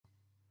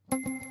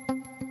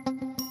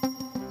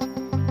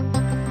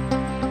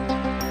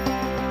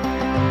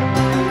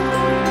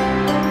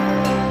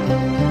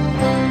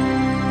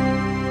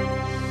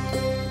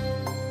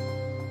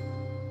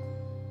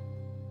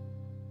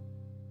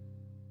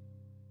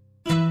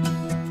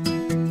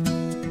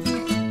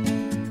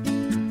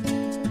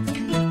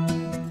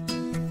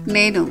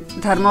నేను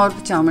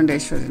ధర్మవరపు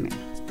చాముండేశ్వరిని.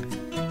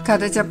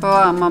 కథ చెప్పవా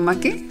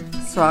అమ్మమ్మకి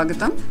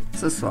స్వాగతం,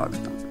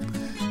 సుస్వాగతం.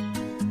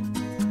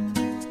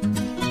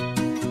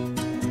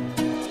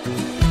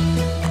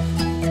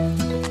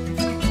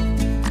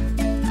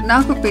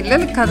 నాకు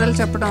పిల్లలకి కథలు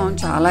చెప్పడం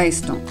చాలా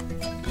ఇష్టం.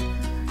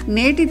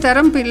 నేటి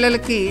తరం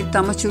పిల్లలకి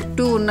తమ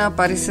చుట్టూ ఉన్న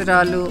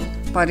పరిసరాలు,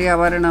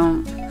 పర్యావరణం,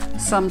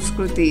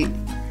 సంస్కృతి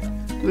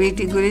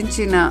వీటి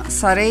గురించిన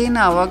సరైన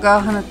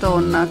అవగాహనతో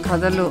ఉన్న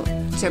కథలు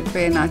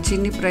చెప్పే నా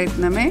చిన్ని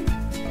ప్రయత్నమే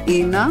ఈ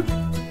నా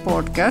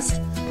పాడ్కాస్ట్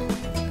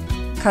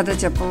కథ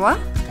చెప్పవా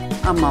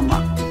అమ్మమ్మ.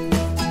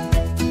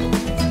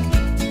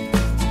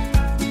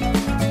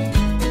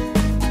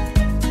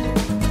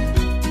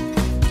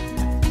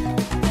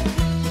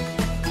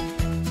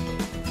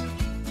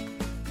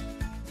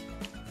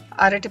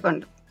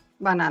 అరటిపండు,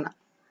 బనానా.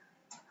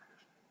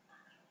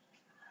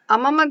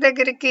 అమ్మమ్మ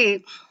దగ్గరికి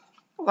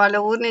వాళ్ళ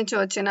ఊరి నుంచి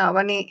వచ్చిన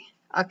అవని,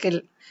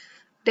 అఖిల్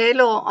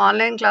డేలో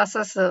ఆన్లైన్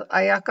క్లాసెస్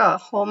అయ్యాక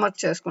హోంవర్క్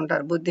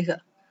చేసుకుంటారు బుద్ధిగా.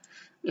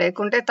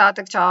 లేకుంటే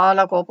తాతకి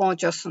చాలా కోపం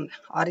వచ్చేస్తుంది,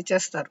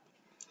 అరిచేస్తారు.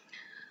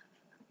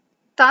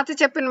 తాత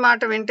చెప్పిన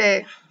మాట వింటే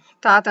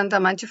తాత అంత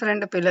మంచి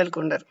ఫ్రెండ్ పిల్లలకు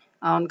ఉండరు,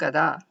 అవును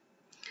కదా.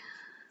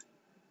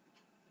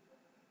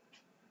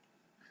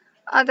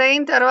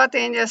 అదైన తర్వాత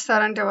ఏం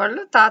చేస్తారంటే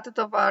వాళ్ళు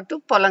తాతతో పాటు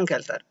పొలంకి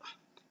వెళ్తారు,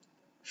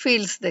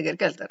 ఫీల్డ్స్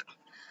దగ్గరికి వెళ్తారు.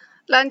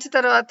 లంచ్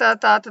తర్వాత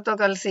తాతతో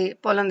కలిసి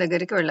పొలం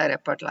దగ్గరికి వెళ్ళారు.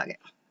 ఎప్పట్లాగే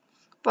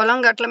పొలం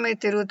గట్ల మీద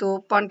తిరుగుతూ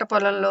పంట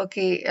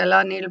పొలంలోకి ఎలా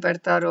నీళ్లు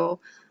పెడతారో,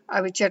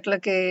 అవి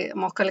చెట్లకి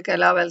మొక్కలకి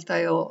ఎలా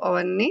వెళ్తాయో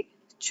అవన్నీ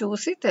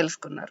చూసి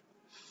తెలుసుకున్నారు.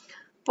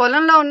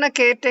 పొలంలో ఉన్న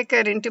కేర్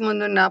టేకర్ ఇంటి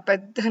ముందున్న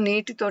పెద్ద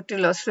నీటి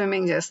తొట్టిలో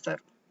స్విమ్మింగ్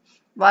చేస్తారు.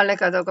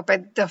 వాళ్ళకి అదొక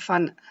పెద్ద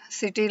ఫన్.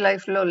 సిటీ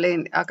లైఫ్లో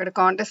లేని అక్కడ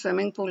కాంటెస్ట్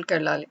స్విమ్మింగ్ పూల్కి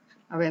వెళ్ళాలి,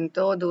 అవి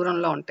ఎంతో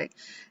దూరంలో ఉంటాయి.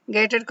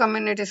 గేటెడ్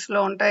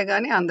కమ్యూనిటీస్లో ఉంటాయి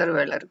కానీ అందరూ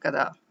వెళ్ళరు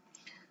కదా.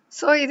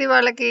 సో ఇది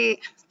వాళ్ళకి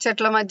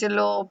చెట్ల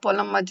మధ్యలో,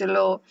 పొలం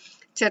మధ్యలో,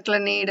 చెట్ల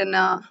నీడన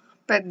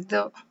పెద్ద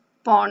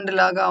పాండ్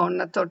లాగా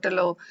ఉన్న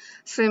తొట్టెలో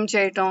స్విమ్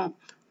చేయటం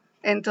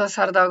ఎంతో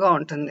సరదాగా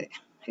ఉంటుంది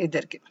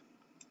ఇద్దరికి.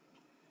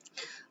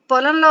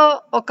 పొలంలో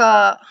ఒక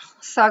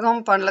సగం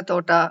పండ్ల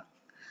తోట,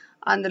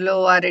 అందులో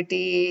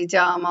అరటి,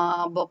 జామ,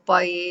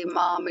 బొప్పాయి,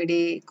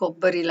 మామిడి,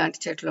 కొబ్బరి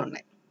లాంటి చెట్లు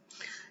ఉన్నాయి.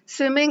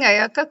 స్విమ్మింగ్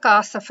అయ్యాక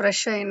కాస్త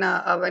ఫ్రెష్ అయిన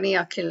అవని,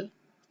 అఖిల్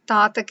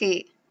తాతకి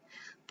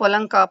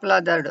పొలం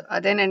కాపలాదారుడు,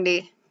 అదేనండి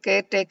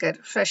కేర్ టేకర్,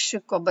 ఫ్రెష్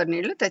కొబ్బరి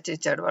నీళ్లు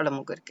తెచ్చిచ్చాడు వాళ్ళ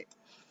ముగ్గురికి.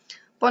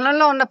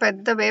 పొలంలో ఉన్న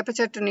పెద్ద వేప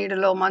చెట్టు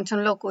నీడలో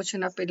మంచంలో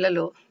కూర్చున్న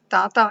పిల్లలు,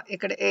 తాత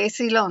ఇక్కడ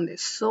ఏసీలో ఉంది,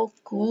 so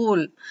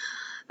cool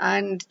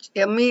and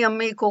yummy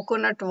yummy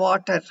coconut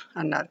water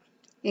అన్నారు.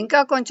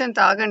 ఇంకా కొంచెం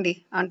తాగండి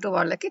అంటూ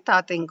వాళ్ళకి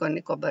తాత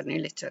ఇంకొన్ని కొబ్బరి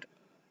నీళ్ళు ఇచ్చారు.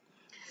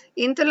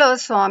 ఇంతలో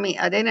స్వామి,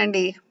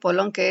 అదేనండి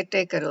పొలం కేర్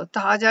టేకరు,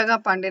 తాజాగా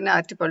పండిన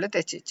అరటిపళ్ళు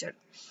తెచ్చిచ్చాడు.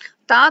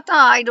 తాత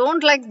ఐ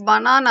డోంట్ లైక్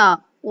బనానా,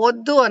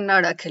 వద్దు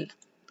అన్నాడు అఖిల్.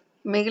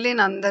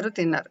 మిగిలిన అందరూ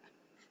తిన్నారు.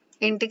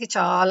 ఇంటికి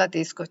చాలా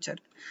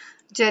తీసుకొచ్చారు.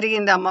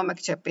 జరిగింది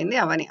అమ్మమ్మకి చెప్పింది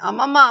అవని.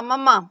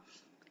 అమ్మమ్మ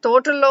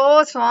తోటలో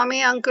స్వామి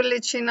అంకుల్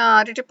ఇచ్చిన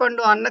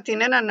అరటిపండు అన్న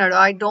తినేనన్నాడు,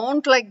 ఐ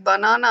డోంట్ లైక్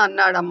బనానా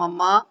అన్నాడు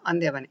అమ్మమ్మ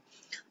అంది అవని.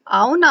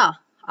 అవునా,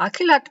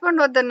 అఖిల్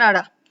అరటిపండు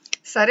వద్దన్నాడా?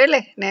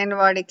 సరేలే, నేను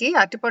వాడికి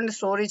అరటిపండు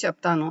స్టోరీ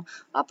చెప్తాను,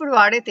 అప్పుడు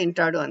వాడే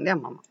తింటాడు అంది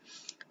అమ్మమ్మ.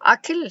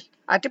 అఖిల్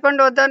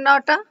అరటిపండు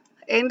వద్దన్నాట,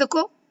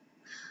 ఎందుకు?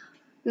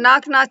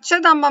 నాకు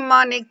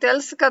నచ్చదమ్మమ్మ, నీకు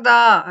తెలుసు కదా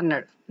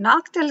అన్నాడు.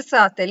 నాకు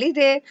తెలుసా?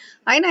 తెలీదే.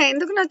 అయినా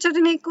ఎందుకు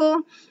నచ్చదు నీకు?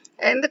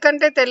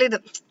 ఎందుకంటే తెలీదు,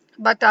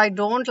 but I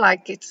don't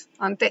like it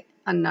అంతే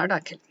అన్నాడు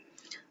అఖిల్.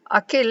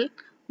 అఖిల్,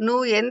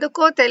 నువ్వు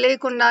ఎందుకో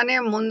తెలియకుండానే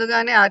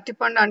ముందుగానే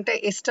అరటిపండు అంటే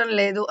ఇష్టం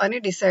లేదు అని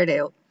డిసైడ్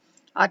అయ్యావు.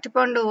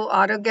 అరటిపండు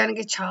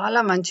ఆరోగ్యానికి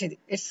చాలా మంచిది,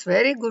 it's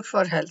very good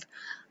for health.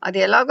 అది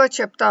ఎలాగో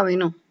చెప్తా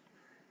విను.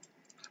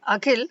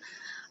 అఖిల్,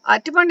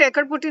 అరటిపండు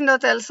ఎక్కడ పుట్టిందో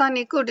తెలుసా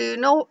నీకు? Do you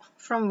know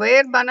from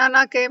where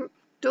banana came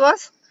to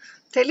us?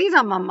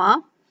 తెలీదమ్మమ్మ.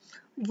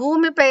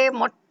 భూమిపై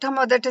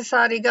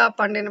మొట్టమొదటిసారిగా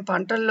పండిన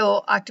పంటల్లో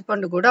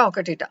అరటిపండు కూడా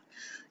ఒకటిట.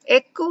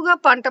 ఎక్కువగా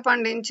పంట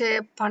పండించే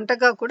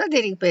పంటగా కూడా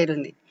దీనికి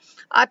పేరుంది.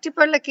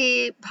 అరటిపళ్ళకి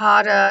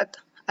భారత్,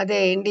 అదే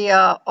ఇండియా,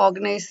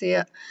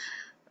 ఆగ్నేసియా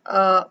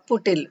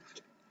పుట్టిల్లు.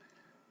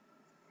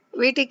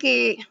 వీటికి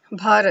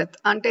భారత్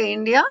అంటే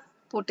ఇండియా,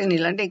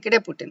 పుట్టినిల్లు అంటే ఇక్కడే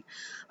పుట్టింది.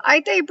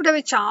 అయితే ఇప్పుడు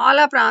అవి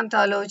చాలా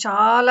ప్రాంతాలు,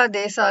 చాలా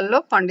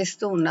దేశాల్లో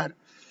పండిస్తూ ఉన్నారు.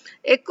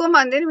 ఎక్కువ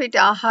మందిని వీటి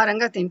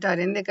ఆహారంగా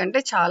తింటారు,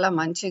 ఎందుకంటే చాలా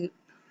మంచిది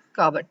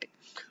కాబట్టి.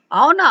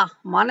 అవునా,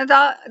 మన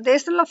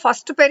దేశంలో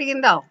ఫస్ట్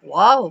పెరిగిందా?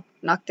 వావ్,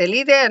 నాకు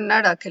తెలియదే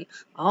అన్నాడు అఖిల్.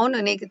 అవును,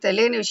 నీకు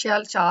తెలియని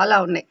విషయాలు చాలా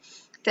ఉన్నాయి.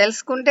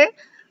 తెలుసుకుంటే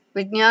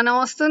విజ్ఞానం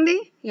వస్తుంది,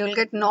 you will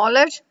get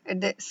knowledge.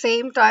 At the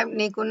same time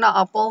నీకున్న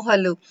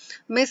అపోహలు,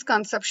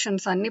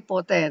 మిస్కన్సెప్షన్స్ అన్నీ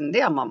పోతాయంది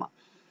అమ్మమ్మ.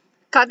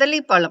 కదలీ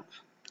పళ్ళం,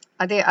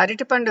 అదే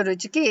అరటిపండు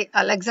రుచికి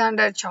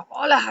అలెగ్జాండర్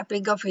చాలా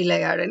హ్యాపీగా ఫీల్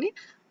అయ్యాడని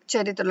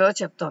చరిత్రలో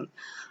చెప్తోంది.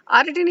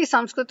 అరటిని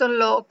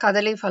సంస్కృతంలో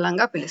కదలీ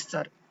ఫలంగా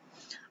పిలుస్తారు.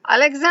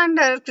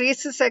 అలెగ్జాండర్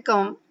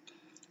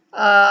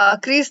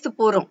క్రీస్తు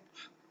పూర్వం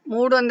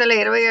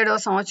 327వ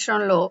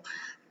సంవత్సరంలో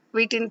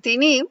వీటిని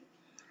తిని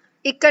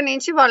ఇక్కడి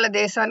నుంచి వాళ్ళ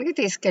దేశానికి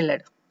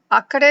తీసుకెళ్ళాడు.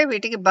 అక్కడే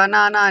వీటికి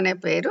బనానా అనే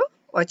పేరు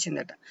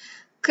వచ్చిందట.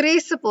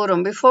 క్రీస్తు పూర్వం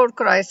బిఫోర్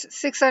క్రైస్ట్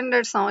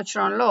 600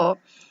 సంవత్సరంలో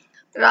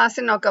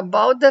రాసిన ఒక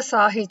బౌద్ధ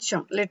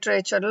సాహిత్యం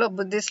లిటరేచర్లో,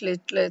 బుద్ధిస్ట్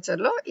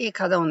లిటరేచర్లో ఈ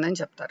కథ ఉందని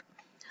చెప్తారు.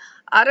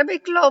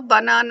 అరబిక్లో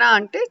బనానా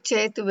అంటే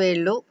చేతి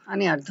వేళ్ళు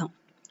అని అర్థం.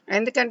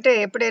 ఎందుకంటే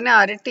ఎప్పుడైనా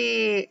అరటి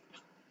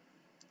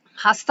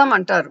హస్తం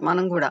అంటారు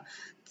మనం కూడా,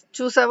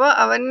 చూసావా,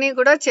 అవన్నీ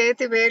కూడా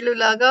చేతి వేళ్ళు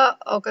లాగా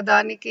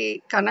ఒకదానికి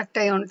కనెక్ట్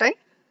అయి ఉంటాయి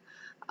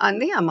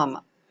అంది అమ్మమ్మ.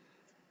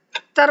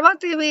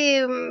 తర్వాత ఇవి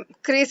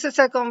క్రీస్తు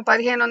శకం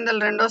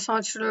 1502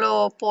 సంవత్సరంలో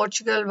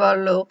పోర్చుగల్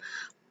వాళ్ళు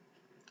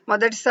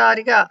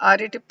మొదటిసారిగా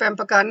అరటి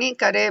పెంపకాన్ని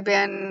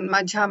కరేబియన్,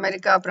 మధ్య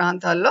అమెరికా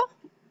ప్రాంతాల్లో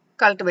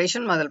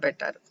కల్టివేషన్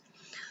మొదలుపెట్టారు.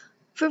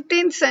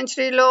 15th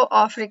సెంచరీలో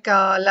ఆఫ్రికా,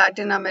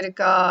 లాటిన్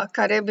అమెరికా,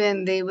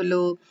 కరేబియన్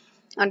దీవులు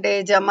అంటే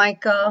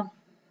జమైకా,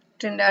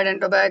 ట్రినిడాడ్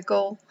అండ్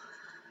టొబాకో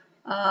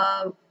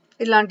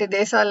ఇలాంటి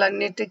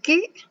దేశాలన్నిటికీ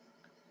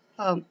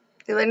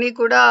ఇవన్నీ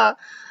కూడా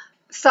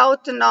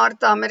సౌత్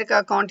నార్త్ అమెరికా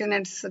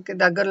కాంటినెంట్స్కి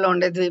దగ్గరలో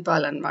ఉండే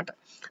ద్వీపాలు అనమాట.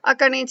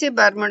 అక్కడి నుంచి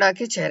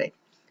బర్ముడాకి చేరాయి.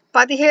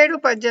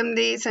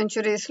 17-18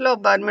 సెంచురీస్లో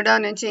బర్ముడా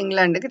నుంచి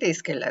ఇంగ్లాండ్కి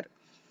తీసుకెళ్లారు.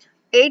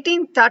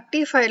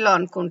 1835లో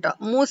అనుకుంటా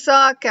మూసా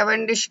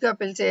కెవెండిష్గా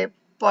పిలిచే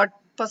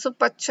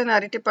పసుపచ్చని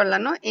అరటి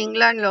పళ్లను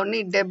ఇంగ్లాండ్లోని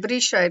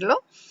డెబ్రీషైర్లో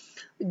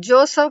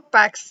జోసెఫ్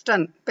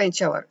పాక్స్టన్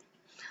పెంచేవారు.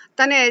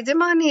 తన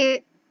యజమాని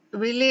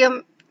విలియం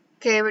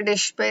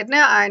కేవెండిష్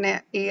పేరునే ఆయన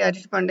ఈ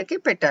అరటి పండుకి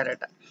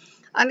పెట్టారట.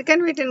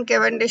 అందుకని వీటిని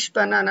కెవెండిష్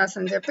బనానాస్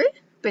అని చెప్పి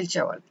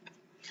పిలిచేవాళ్ళు.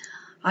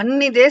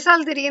 అన్ని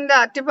దేశాలు తిరిగిందా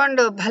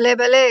అరటిపండు, భలే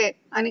భలే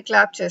అని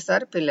క్లాప్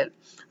చేస్తారు పిల్లలు.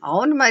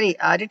 అవును, మరి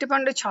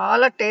అరటిపండు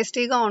చాలా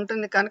టేస్టీగా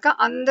ఉంటుంది కనుక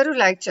అందరూ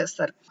లైక్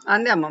చేస్తారు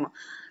అంది అమ్మమ్మ.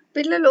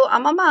 పిల్లలు,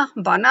 అమ్మమ్మ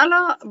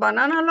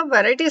బనానాలో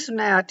వెరైటీస్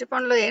ఉన్నాయి,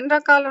 అరటిపండులో ఏం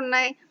రకాలు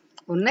ఉన్నాయి?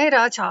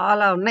 ఉన్నాయిరా,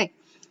 చాలా ఉన్నాయి.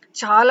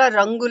 చాలా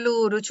రంగులు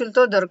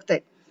రుచులతో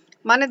దొరుకుతాయి.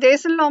 మన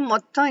దేశంలో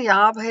మొత్తం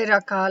 50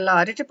 రకాల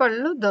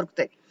అరటిపళ్ళు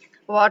దొరుకుతాయి.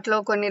 వాటిలో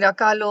కొన్ని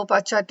రకాలు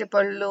పచ్చ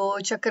అరటిపళ్ళు,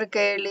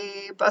 చక్కెరకేళి,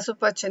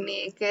 పసుపచ్చని,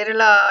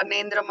 కేరళ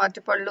నేంద్రం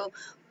అరటిపళ్ళు,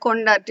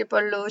 కొండ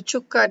అరటిపళ్ళు,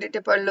 చుక్క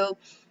అరటిపళ్ళు,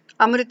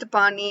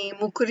 అమృతపాణి,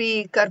 ముకురి,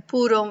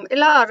 కర్పూరం,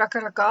 ఇలా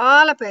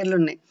రకరకాల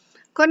పేర్లున్నాయి.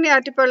 కొన్ని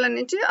అరటిపళ్ళ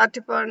నుంచి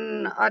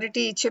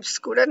అరటి చిప్స్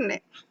కూడా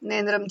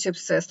నేంద్రం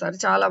చిప్స్ చేస్తారు.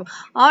 చాలా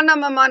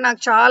అవునమ్మమ్మ,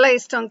 నాకు చాలా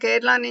ఇష్టం,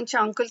 కేరళ నుంచి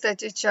అంకుల్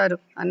తెచ్చిచ్చారు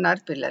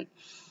అన్నారు పిల్లలు.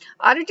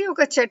 అరటి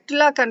ఒక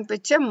చెట్టులా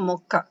కనిపించే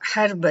మొక్క,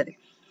 హెర్బరీ.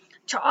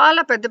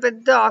 చాలా పెద్ద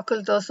పెద్ద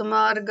ఆకులతో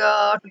సుమారుగా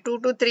 2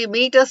 to 3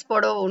 మీటర్స్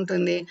పొడవు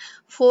ఉంటుంది,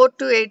 4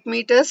 to 8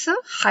 మీటర్స్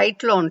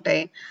హైట్లో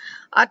ఉంటాయి.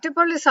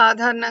 అరటిపళ్ళు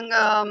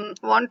సాధారణంగా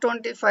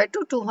 125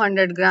 to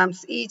 200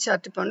 grams ఈచ్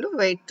అరటిపండు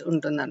వెయిట్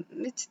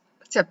ఉంటుందని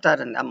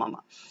చెప్తారండి అమ్మమ్మ.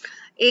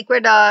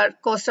 ఈక్వెడార్,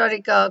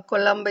 కోస్టారికా,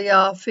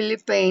 కొలంబియా,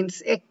 ఫిలిప్పైన్స్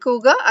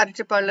ఎక్కువగా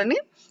అరటిపళ్ళని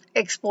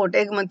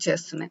ఎగుమతి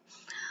చేస్తున్నాయి.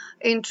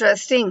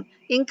 ఇంట్రెస్టింగ్.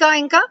 ఇంకా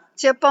ఇంకా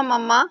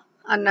చెప్పమ్మమ్మ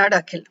అన్నాడు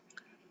అఖిల్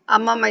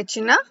అమ్మమ్మ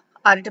ఇచ్చిన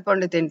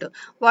అరటిపండు తింటూ.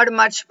 వాడు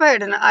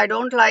మర్చిపోయాడు ఐ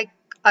డోంట్ లైక్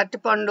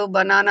అరటిపండు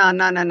బనానా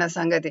అన్నానన్న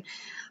సంగతి.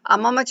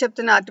 అమ్మమ్మ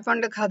చెప్తున్న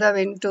అరటిపండు కథ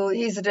వింటూ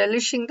ఈజ్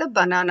రెలిషింగ్ ద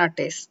బనానా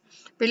టేస్ట్.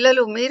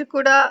 పిల్లలు, మీరు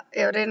కూడా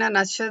ఎవరైనా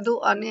నచ్చదు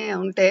అని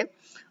ఉంటే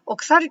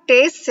ఒకసారి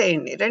టేస్ట్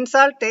చేయండి, 2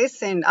 సార్లు టేస్ట్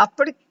చేయండి.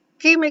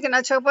 అప్పటికి మీకు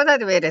నచ్చకపోతే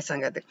అది వేరే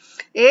సంగతి.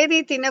 ఏది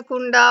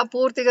తినకుండా,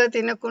 పూర్తిగా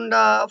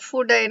తినకుండా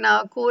ఫుడ్ అయినా,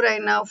 కూర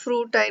అయినా,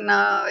 ఫ్రూట్ అయినా,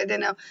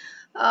 ఏదైనా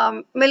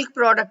మిల్క్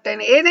ప్రోడక్ట్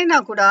అయినా, ఏదైనా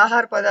కూడా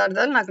ఆహార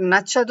పదార్థాలు నాకు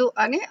నచ్చదు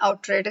అని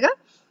అవుట్రైట్గా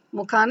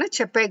ముఖాన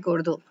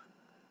చెప్పేయకూడదు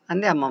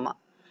అంది అమ్మమ్మ.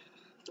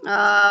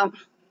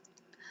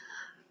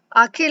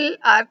 అఖిల్,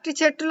 అరటి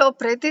చెట్టులో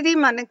ప్రతిదీ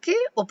మనకి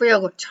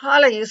ఉపయోగం,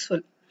 చాలా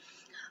యూస్ఫుల్.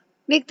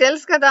 నీకు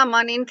తెలుసు కదా,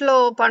 మన ఇంట్లో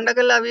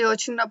పండగలు అవి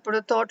వచ్చినప్పుడు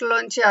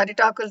తోటలోంచి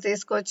అరిటాకులు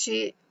తీసుకొచ్చి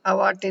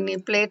వాటిని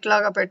ప్లేట్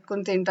లాగా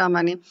పెట్టుకుని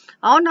తింటామని.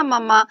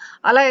 అవునమ్మమ్మ,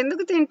 అలా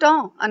ఎందుకు తింటాం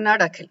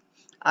అన్నాడు అఖిల్.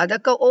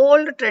 అదొక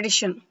ఓల్డ్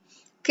ట్రెడిషన్.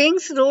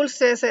 కింగ్స్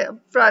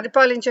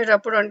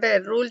పరిపాలించేటప్పుడు, అంటే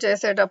రూల్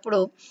చేసేటప్పుడు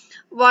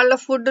వాళ్ళ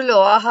ఫుడ్లో,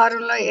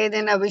 ఆహారంలో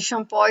ఏదైనా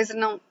విషం,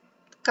 పాయిజన్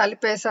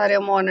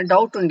కలిపేశారేమో అన్న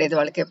డౌట్ ఉండేది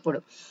వాళ్ళకి ఎప్పుడు.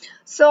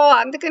 సో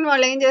అందుకని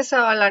వాళ్ళు ఏం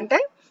చేసేవాళ్ళు అంటే,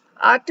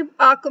 అరటి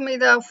ఆకు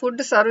మీద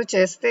ఫుడ్ సర్వ్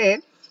చేస్తే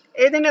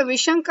ఏదైనా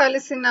విషం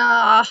కలిసిన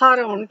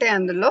ఆహారం ఉంటే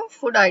అందులో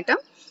ఫుడ్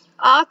ఐటమ్,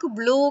 ఆకు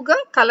బ్లూగా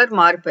కలర్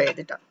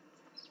మారిపోయేదిట.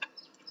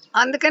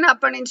 అందుకని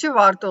అప్పటి నుంచి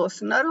వాడుతూ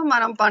వస్తున్నారు.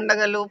 మనం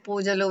పండగలు,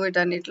 పూజలు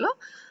వీటన్నిటిలో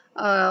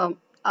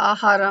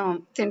ఆహారం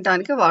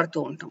తినడానికి వాడుతూ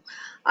ఉంటాం.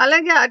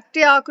 అలాగే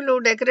అరటి ఆకులు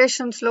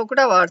డెకరేషన్స్లో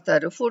కూడా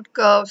వాడతారు. ఫుడ్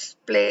కర్వ్స్,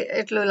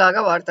 ప్లేట్లు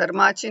లాగా వాడతారు.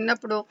 మా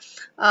చిన్నప్పుడు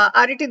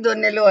అరటి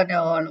దొన్నెలు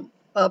అనేవాళ్ళం.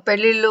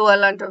 పెళ్ళిళ్ళు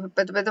అలాంటి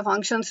పెద్ద పెద్ద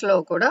ఫంక్షన్స్లో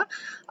కూడా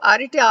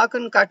అరటి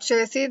ఆకును కట్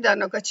చేసి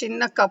దాన్ని ఒక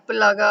చిన్న కప్పు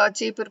లాగా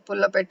చీపురు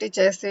పుల్ల పెట్టి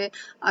చేసి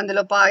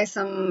అందులో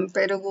పాయసం,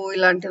 పెరుగు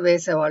ఇలాంటివి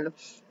వేసేవాళ్ళు.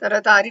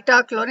 తర్వాత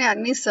అరిటాకులోనే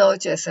అన్నీ సర్వ్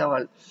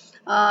చేసేవాళ్ళు.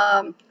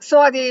 సో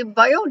అది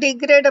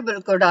బయోడిగ్రేడబుల్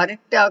కూడా.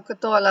 అరటి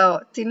ఆకుతో అలా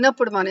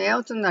తిన్నప్పుడు మనం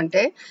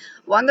ఏమవుతుందంటే,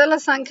 వందల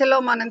సంఖ్యలో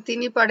మనం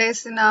తిని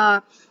పడేసిన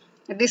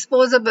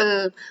డిస్పోజబుల్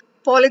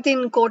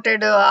పాలిథిన్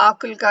కోటెడ్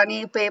ఆకులు కానీ,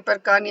 పేపర్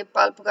కానీ,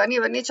 పల్ప్ కానీ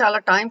ఇవన్నీ చాలా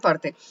టైం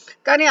పడతాయి.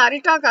 కానీ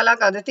అరిటాకు అలా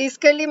కాదు.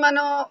 తీసుకెళ్ళి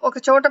మనం ఒక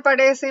చోట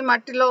పడేసి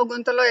మట్టిలో,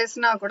 గుంతలో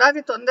వేసినా కూడా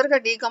అది తొందరగా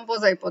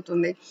డీకంపోజ్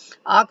అయిపోతుంది.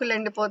 ఆకులు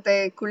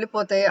ఎండిపోతాయి,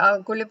 కుళ్ళిపోతాయి. ఆ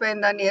కుళ్ళిపోయిన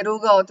దాన్ని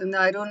ఎరువుగా అవుతుంది.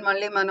 ఆ ఎరువుని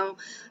మళ్ళీ మనం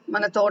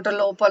మన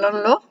తోటలో,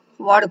 పొలంలో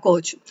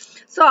వాడుకోవచ్చు.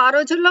 సో ఆ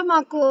రోజుల్లో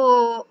మాకు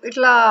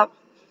ఇట్లా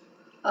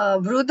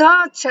వృధా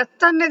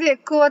చెత్త అనేది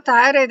ఎక్కువ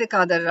తయారయ్యేది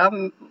కాదరా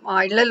మా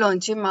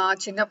ఇళ్లలోంచి, మా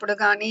చిన్నప్పుడు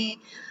కానీ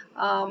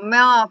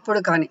మా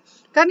అప్పుడు కానీ.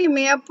 కానీ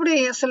మీ అప్పుడు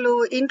అసలు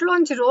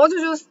ఇంట్లోంచి రోజు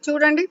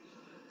చూడండి,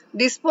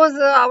 డిస్పోజ్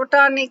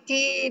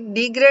అవటానికి,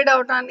 డిగ్రేడ్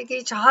అవటానికి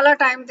చాలా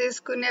టైం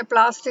తీసుకునే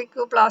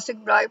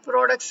ప్లాస్టిక్ బై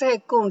ప్రోడక్ట్సే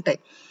ఎక్కువ ఉంటాయి.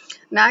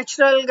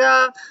 న్యాచురల్గా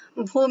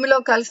భూమిలో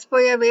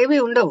కలిసిపోయేవి ఏవి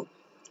ఉండవు.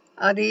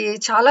 అది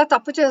చాలా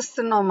తప్పు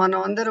చేస్తున్నాం మనం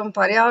అందరం.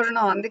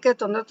 పర్యావరణం అందుకే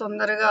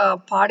తొందరగా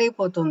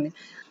పాడైపోతుంది.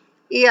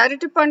 ఈ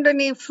అరటి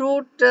పండుని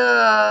ఫ్రూట్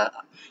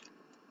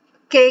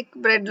కేక్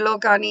బ్రెడ్లో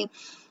కానీ,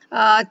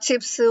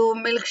 chips,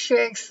 milk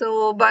shakes,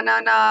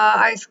 banana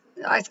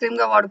ice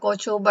క్రీమ్గా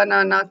వాడుకోవచ్చు,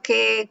 బనానా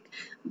కేక్,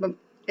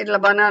 ఇట్లా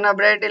బనానా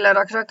బ్రెడ్, ఇలా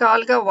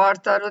రకరకాలుగా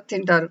వాడతారు,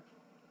 తింటారు.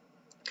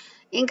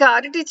 ఇంకా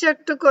అరటి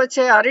చెట్టుకు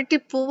వచ్చే అరటి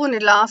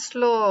పువ్వుని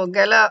లాస్ట్లో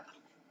గెల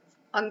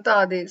అంతా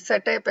అది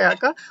సెట్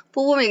అయిపోయాక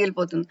పువ్వు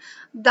మిగిలిపోతుంది.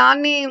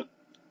 దాన్ని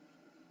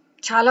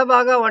చాలా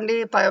బాగా వండి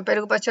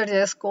పెరుగు పచ్చడి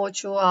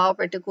చేసుకోవచ్చు, ఆవు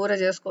పెట్టి కూర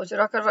చేసుకోవచ్చు,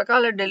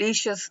 రకరకాల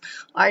డెలీషియస్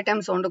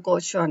ఐటమ్స్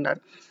వండుకోవచ్చు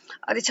అన్నారు.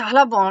 అది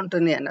చాలా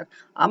బాగుంటుంది అన్నారు.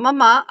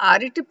 అమ్మమ్మ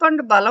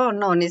అరటిపండు బలం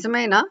అన్నావు,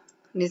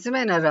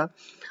 నిజమేనారా?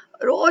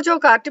 రోజు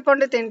ఒక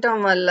అరటిపండు తినటం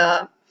వల్ల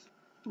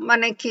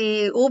మనకి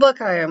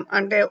ఊబకాయం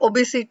అంటే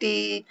ఒబిసిటీ,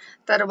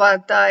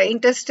 తర్వాత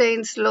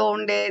ఇంటెస్టైన్స్లో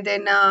ఉండే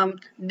ఏదైనా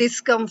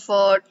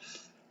డిస్కంఫర్ట్,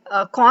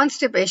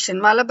 కాన్స్టిపేషన్,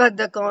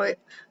 మలబద్ధకం,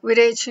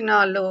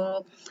 విరేచనాలు,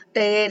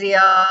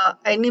 diarrhoea,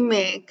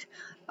 anaemic,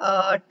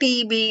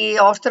 TB,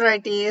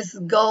 arthritis,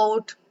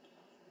 gout,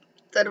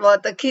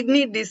 తర్వాత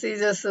కిడ్నీ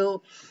డిసీజెస్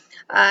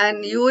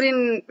అండ్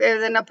యూరిన్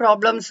ఏదైనా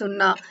ప్రాబ్లమ్స్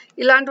ఉన్నా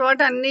ఇలాంటి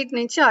వాటి అన్నిటి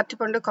నుంచి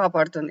అరటిపండు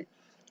కాపాడుతుంది.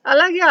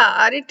 అలాగే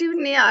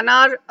అరటిని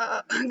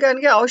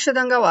అనారోగ్యానికి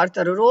ఔషధంగా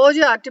వాడతారు.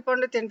 రోజు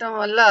అరటిపండు తినటం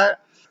వల్ల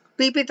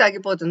బీపీ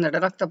తగ్గిపోతుందట,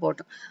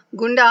 రక్తపోటు,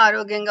 గుండె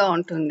ఆరోగ్యంగా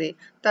ఉంటుంది,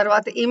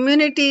 తర్వాత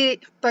ఇమ్యూనిటీ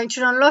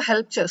పెంచడంలో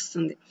హెల్ప్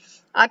చేస్తుంది.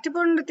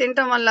 అరటిపండు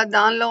తినటం వల్ల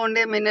దానిలో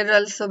ఉండే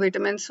మినరల్స్,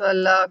 విటమిన్స్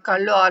వల్ల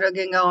కళ్ళు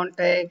ఆరోగ్యంగా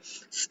ఉంటాయి,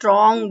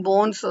 స్ట్రాంగ్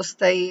బోన్స్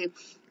వస్తాయి.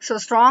 సో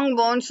స్ట్రాంగ్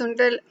బోన్స్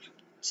ఉంటే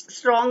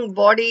స్ట్రాంగ్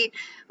బాడీ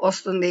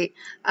వస్తుంది.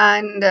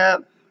 అండ్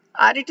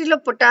అరటిలో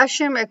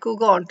పొటాషియం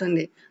ఎక్కువగా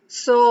ఉంటుంది.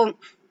 సో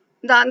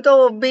దాంతో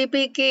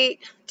బీపీకి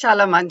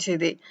చాలా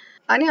మంచిది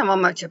అని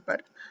అమ్మమ్మ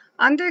చెప్పారు.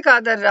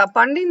 అంతేకాదర్రా,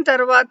 పండిన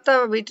తర్వాత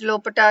వీటిలో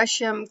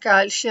potassium,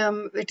 calcium,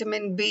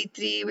 vitamin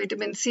B3,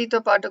 vitamin సితో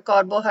పాటు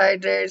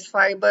కార్బోహైడ్రేట్స్,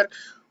 ఫైబర్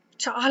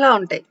చాలా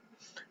ఉంటాయి.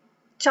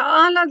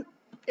 చాలా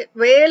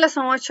వేల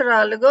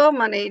సంవత్సరాలుగా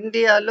మన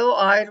ఇండియాలో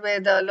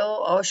ఆయుర్వేదాలో,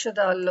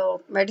 ఔషధాల్లో,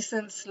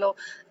 మెడిసిన్స్లో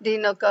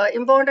దీని ఒక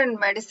ఇంపార్టెంట్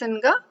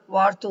మెడిసిన్గా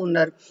వాడుతూ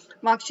ఉన్నారు.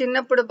 మాకు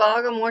చిన్నప్పుడు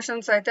బాగా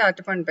మోషన్స్ అయితే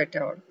అరటిపండు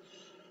పెట్టేవాడు,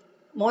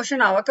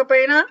 మోషన్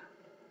అవ్వకపోయినా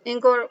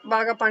ఇంకో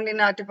బాగా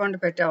పండిన అరటిపండు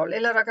పెట్టేవాళ్ళు.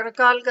 ఇలా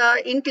రకరకాలుగా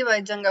ఇంటి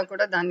వైద్యంగా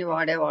కూడా దాన్ని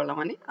వాడేవాళ్ళం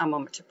అని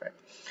అమ్మమ్మ చెప్పారు.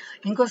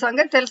 ఇంకో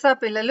సంగతి తెలుసా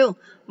పిల్లలు,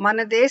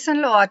 మన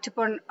దేశంలో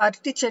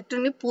అరటి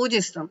చెట్టుని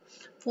పూజిస్తాం.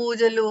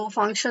 పూజలు,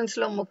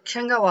 ఫంక్షన్స్లో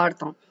ముఖ్యంగా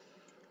వాడతాం.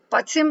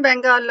 పశ్చిమ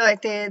బెంగాల్లో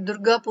అయితే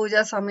దుర్గా పూజ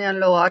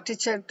సమయంలో అరటి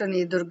చెట్టుని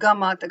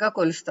దుర్గామాతగా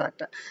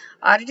కొలుస్తారట.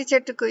 అరటి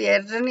చెట్టుకు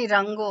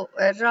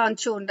ఎర్ర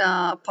అంచు ఉన్న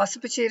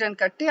పసుపు చీరను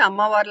కట్టి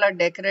అమ్మవారిలా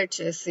డెకరేట్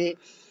చేసి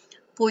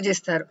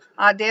పూజిస్తారు.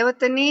 ఆ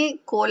దేవతని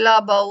కోలా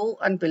బావు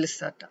అని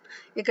పిలుస్తారట.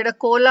 ఇక్కడ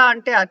కోలా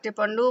అంటే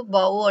అరటిపండు,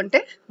 బావు అంటే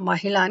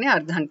మహిళ అని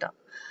అర్థంట.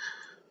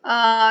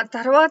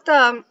 తర్వాత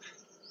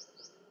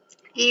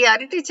ఈ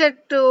అరటి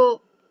చెట్టు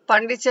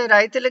పండించే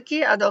రైతులకి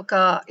అదొక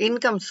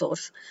ఇన్కమ్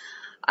సోర్స్.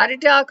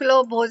 అరటి ఆకులో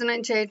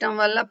భోజనం చేయటం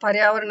వల్ల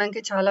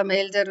పర్యావరణానికి చాలా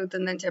మేలు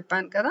జరుగుతుందని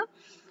చెప్పాను కదా.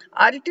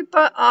 అరటి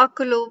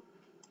ఆకులు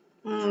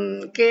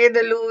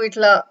గేదెలు,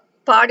 ఇట్లా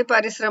పాడి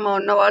పరిశ్రమ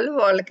ఉన్న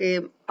వాళ్ళకి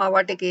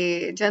వాటికి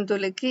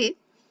జంతువులకి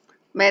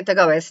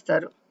మేతగా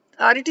వేస్తారు.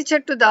 అరటి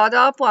చెట్టు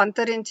దాదాపు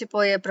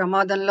అంతరించిపోయే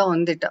ప్రమాదంలో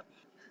ఉందిట.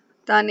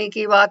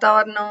 దానికి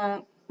వాతావరణం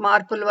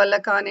మార్పుల వల్ల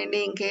కానివ్వండి,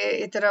 ఇంకే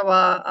ఇతర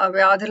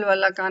వ్యాధుల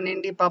వల్ల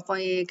కానివ్వండి, పాపం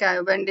ఈ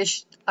వెండిష్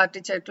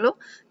అరటి చెట్లు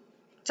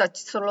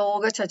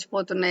స్లోగా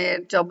చచ్చిపోతున్నాయి,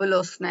 జబ్బులు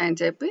వస్తున్నాయని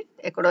చెప్పి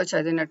ఎక్కడో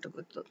చదివినట్టు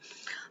గుర్తు.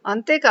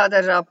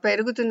 అంతేకాదర్రా,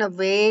 పెరుగుతున్న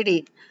వేడి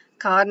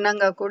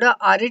కారణంగా కూడా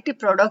అరటి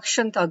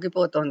ప్రొడక్షన్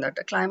తగ్గిపోతుందట.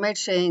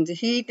 క్లైమేట్ చేంజ్,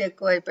 హీట్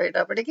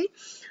ఎక్కువైపోయేటప్పటికి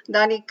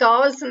దానికి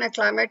కావాల్సిన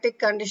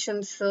క్లైమాటిక్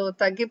కండిషన్స్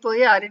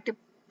తగ్గిపోయి అరటి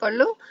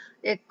పళ్ళు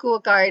ఎక్కువ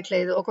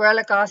కాయట్లేదు. ఒకవేళ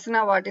కాసినా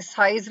వాటి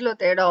సైజులో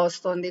తేడా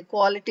వస్తుంది,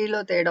 క్వాలిటీలో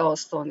తేడా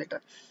వస్తుందిట.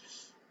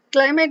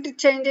 క్లైమేట్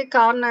చేంజ్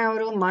కారణం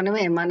ఎవరు?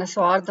 మనమే, మన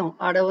స్వార్థం.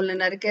 అడవుల్ని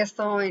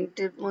నరికేస్తాం,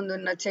 ఇంటి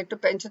ముందున్న చెట్టు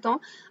పెంచుతాం,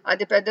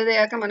 అది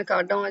పెద్దదయ్యాక మనకు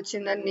అడ్డం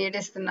వచ్చిందని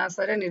నీడేస్తున్నా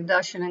సరే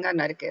నిర్దాక్షిణ్యంగా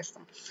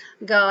నరికేస్తాం.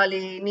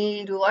 గాలి,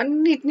 నీరు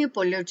అన్నిటినీ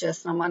పొల్యూట్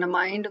చేస్తున్నాం. మన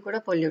మైండ్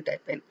కూడా పొల్యూట్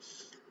అయిపోయింది.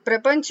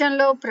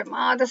 ప్రపంచంలో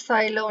ప్రమాద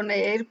స్థాయిలో ఉన్న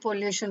ఎయిర్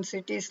పొల్యూషన్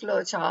సిటీస్లో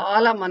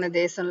చాలా మన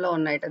దేశంలో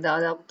ఉన్నాయట.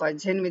 దాదాపు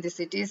 18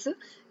 సిటీస్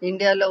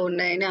ఇండియాలో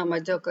ఉన్నాయని ఆ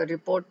మధ్య ఒక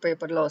రిపోర్ట్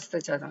పేపర్లో వస్తే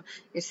చదివాం.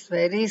 ఇట్స్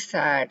వెరీ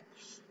సాడ్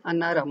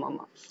అన్నారు అమ్మమ్మ.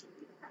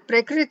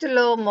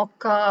 ప్రకృతిలో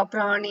మొక్క,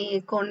 ప్రాణి,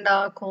 కొండ,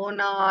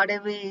 కోన,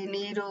 అడవి,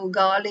 నీరు,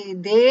 గాలి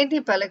దేన్ని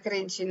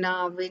పలకరించినా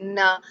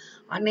విన్నా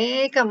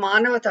అనేక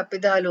మానవ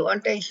తప్పిదాలు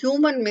అంటే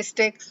హ్యూమన్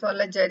మిస్టేక్స్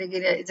వల్ల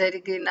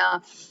జరిగిన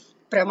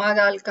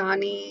ప్రమాదాలు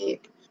కానీ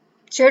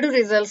చెడు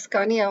రిజల్ట్స్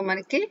కానీ అవి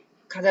మనకి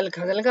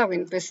కథలుగా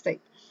వినిపిస్తాయి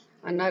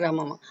అన్నారు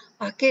అమ్మమ్మ.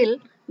 అఖిల్,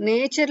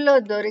 నేచర్లో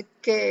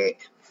దొరికే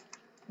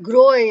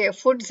గ్రో అయ్యే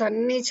ఫుడ్స్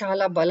అన్నీ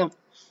చాలా బలం.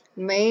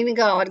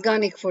 మెయిన్గా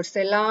ఆర్గానిక్ ఫుడ్స్,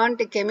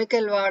 ఎలాంటి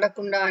కెమికల్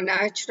వాడకుండా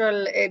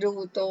న్యాచురల్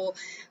ఎరువుతో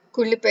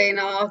కుళ్ళిపోయిన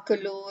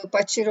ఆకులు,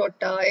 పచ్చి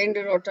రొట్ట,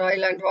 ఎండు రొట్ట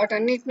ఇలాంటి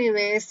వాటన్నిటిని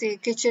వేసి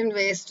కిచెన్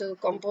వేస్ట్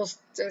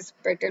కంపోస్ట్ చేసి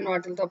పెట్టిన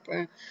వాటితో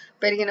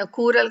పెరిగిన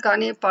కూరలు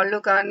కానీ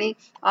పళ్ళు కానీ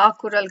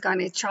ఆకుకూరలు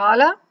కానీ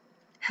చాలా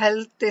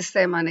హెల్త్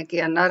ఇస్తాయి మనకి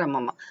అన్నారు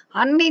అమ్మమ్మ.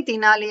 అన్నీ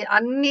తినాలి,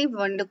 అన్నీ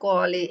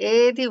వండుకోవాలి,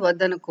 ఏది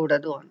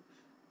వద్దనకూడదు అని.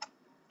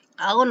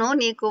 అవును,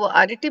 నీకు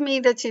అరటి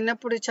మీద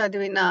చిన్నప్పుడు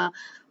చదివిన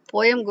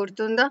పోయం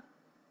గుర్తుందా?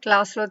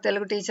 క్లాస్లో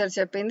తెలుగు టీచర్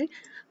చెప్పింది,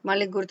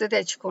 మళ్ళీ గుర్తు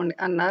తెచ్చుకోండి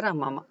అన్నారు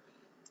అమ్మమ్మ.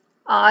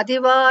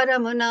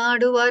 ఆదివారము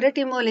నాడు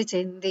అరటి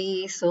మొలిచింది,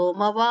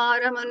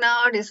 సోమవారము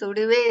నాడు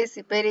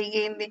సుడివేసి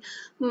పెరిగింది,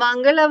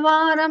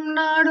 మంగళవారం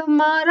నాడు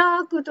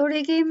మారాకు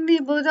తొడిగింది,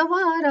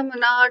 బుధవారం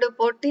నాడు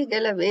పొట్టి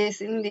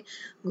గెలవేసింది,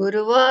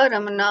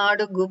 గురువారం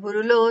నాడు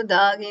గుబురులో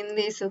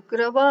దాగింది,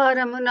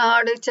 శుక్రవారం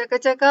నాడు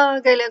చకచకా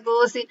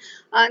గెలగోసి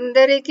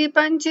అందరికి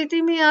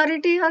పంచితిమి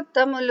అరటి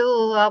అత్తములు,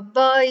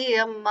 అబ్బాయి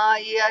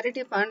అమ్మాయి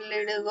అరటి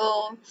పండ్లిడుగో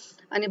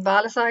అని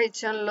బాల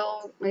సాహిత్యంలో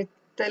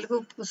తెలుగు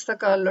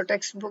పుస్తకాల్లో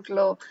టెక్స్ట్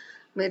బుక్లో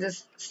మీరు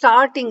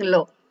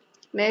స్టార్టింగ్లో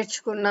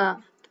నేర్చుకున్న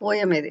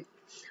పోయం ఇది.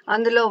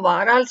 అందులో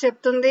వారాలు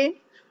చెప్తుంది,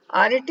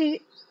 అరటి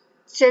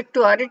చెట్టు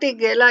అరటి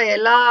గెల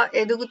ఎలా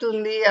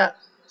ఎదుగుతుంది,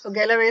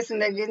 గెల వేసిన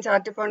దగ్గర నుంచి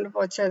అరటి పండు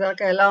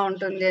వచ్చేదాకా ఎలా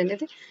ఉంటుంది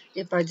అనేది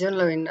ఈ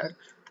పద్యంలో విన్నారు.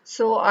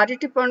 సో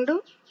అరటి పండు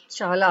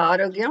చాలా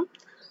ఆరోగ్యం.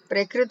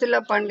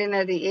 ప్రకృతిలో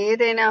పండినది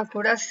ఏదైనా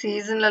కూడా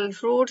seasonal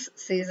fruits,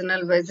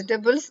 seasonal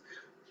vegetables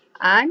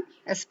and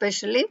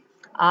especially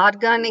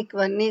organic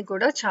అన్నీ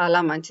కూడా చాలా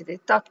మంచిది.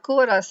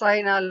 తక్కువ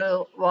రసాయనాలు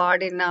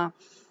వాడిన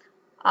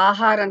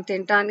ఆహారం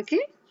తినడానికి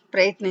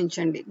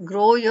ప్రయత్నించండి.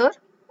 Grow your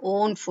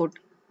own food,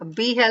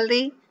 be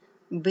healthy,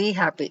 be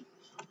happy.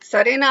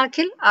 సరేనా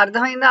అఖిల్,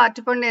 అర్థమైందా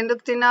అరటిపండు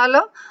ఎందుకు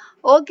తినాలో?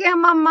 ఓకే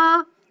అమ్మమ్మ,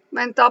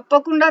 నేను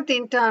తప్పకుండా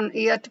తింటాను,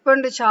 ఈ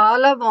అరటిపండు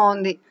చాలా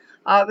బాగుంది,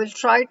 I will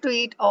try to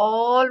eat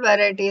all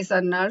varieties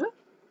అన్నాడు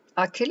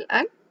అఖిల్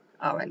అండ్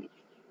అవని.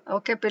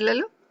 ఓకే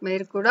పిల్లలు,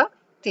 మీరు కూడా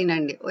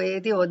తినండి,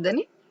 ఏది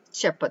వద్దని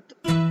చెప్పద్దు.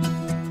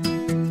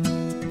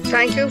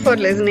 థ్యాంక్ యూ ఫర్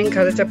లిజనింగ్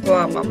కథ చెప్పవా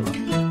అమ్మమ్మ.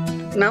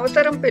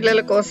 నవతరం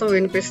పిల్లల కోసం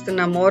వినిపిస్తున్న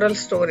మోరల్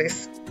స్టోరీస్,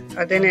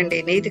 అదేనండి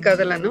నీతి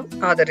కథలను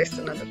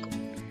ఆదరిస్తున్నందుకు.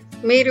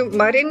 మీరు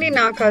మరిన్ని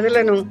నా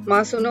కథలను మా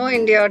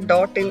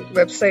sunoindia.in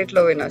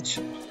వెబ్సైట్లో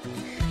వినొచ్చు.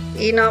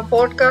 ఈ నా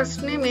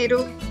పాడ్కాస్ట్ని మీరు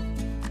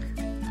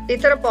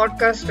ఇతర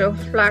పాడ్కాస్ట్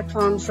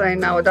ప్లాట్ఫామ్స్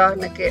అయిన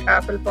ఉదాహరణకి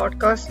Apple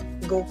podcast,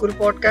 Google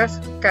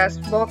podcast,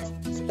 Castbox,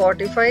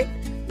 Spotify,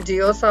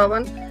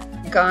 జియో7,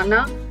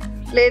 గానా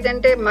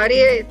లేదంటే మరీ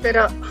ఇతర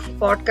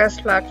పాడ్కాస్ట్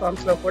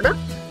ప్లాట్ఫామ్స్లో కూడా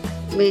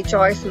మీ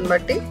చాయిస్ని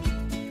బట్టి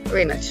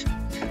వినొచ్చు.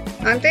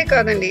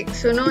 అంతేకాదండి,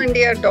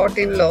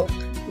 sunoindia.inలో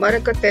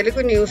మరొక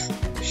తెలుగు న్యూస్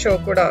షో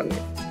కూడా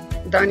ఉంది.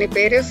 దాని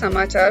పేరు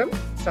సమాచారం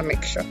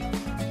సమీక్ష.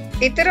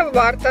 ఇతర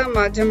వార్తా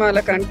మాధ్యమాల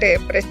కంటే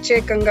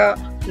ప్రత్యేకంగా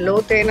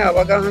లోతైన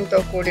అవగాహనతో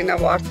కూడిన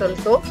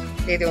వార్తలతో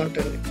ఇది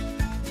ఉంటుంది.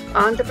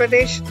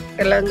 ఆంధ్రప్రదేశ్,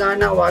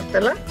 తెలంగాణ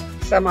వార్తల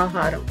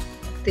సమాహారం.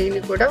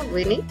 దీన్ని కూడా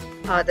విని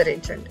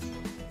ఆదరించండి.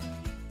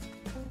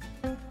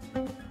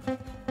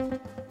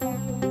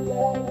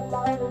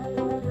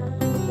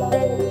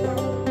 Thank you.